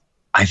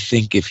I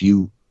think if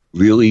you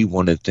really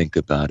want to think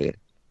about it,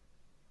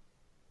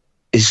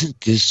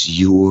 isn't this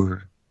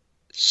your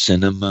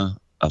cinema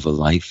of a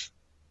life?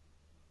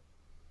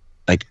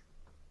 Like,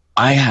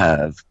 I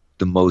have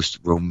the most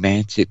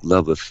romantic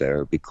love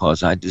affair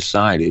because I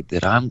decided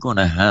that I'm going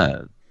to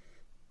have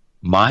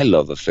my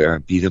love affair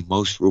be the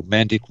most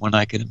romantic one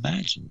I can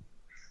imagine.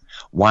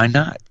 Why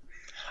not?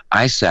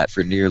 I sat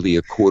for nearly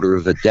a quarter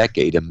of a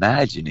decade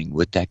imagining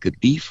what that could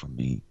be for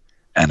me,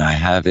 and I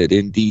have it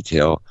in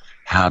detail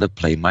how to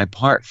play my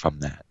part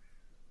from that.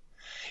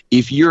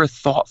 If you're a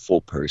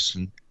thoughtful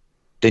person,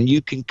 then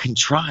you can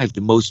contrive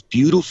the most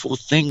beautiful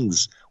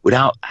things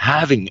without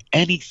having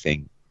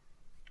anything.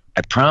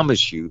 I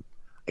promise you,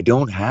 I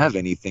don't have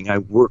anything. I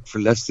work for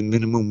less than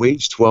minimum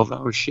wage,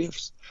 12-hour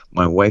shifts.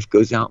 My wife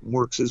goes out and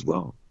works as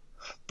well.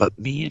 But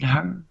me and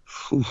her,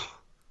 whew,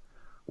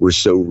 we're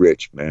so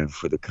rich, man,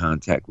 for the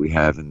contact we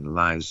have in the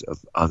lives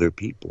of other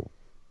people.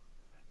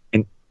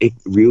 And it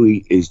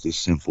really is this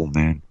simple,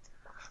 man.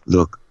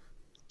 Look,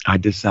 I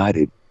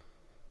decided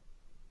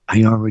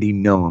I already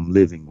know I'm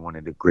living one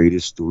of the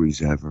greatest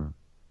stories ever.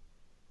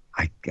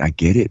 I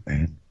get it,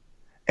 man.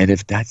 And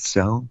if that's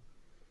so,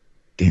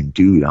 then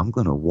dude, I'm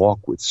gonna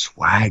walk with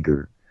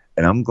swagger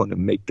and I'm gonna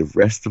make the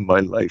rest of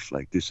my life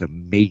like this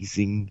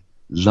amazing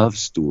love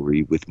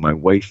story with my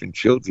wife and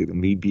children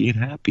and me being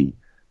happy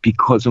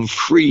because I'm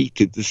free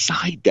to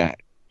decide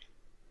that.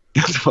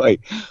 That's why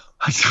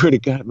I swear to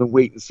God, I've been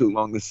waiting so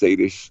long to say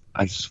this.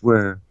 I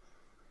swear.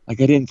 Like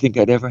I didn't think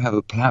I'd ever have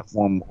a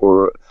platform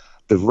or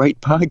the right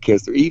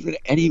podcast or even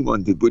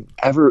anyone that would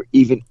ever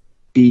even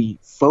be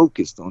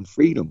focused on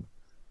freedom.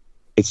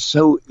 It's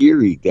so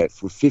eerie that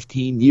for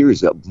 15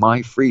 years of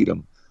my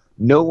freedom,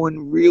 no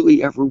one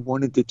really ever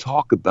wanted to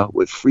talk about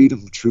what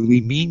freedom truly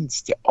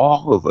means to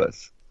all of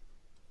us.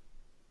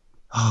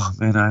 Oh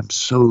man, I'm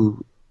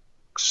so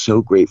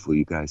grateful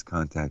you guys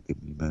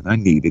contacted me, man. I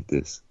needed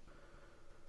this.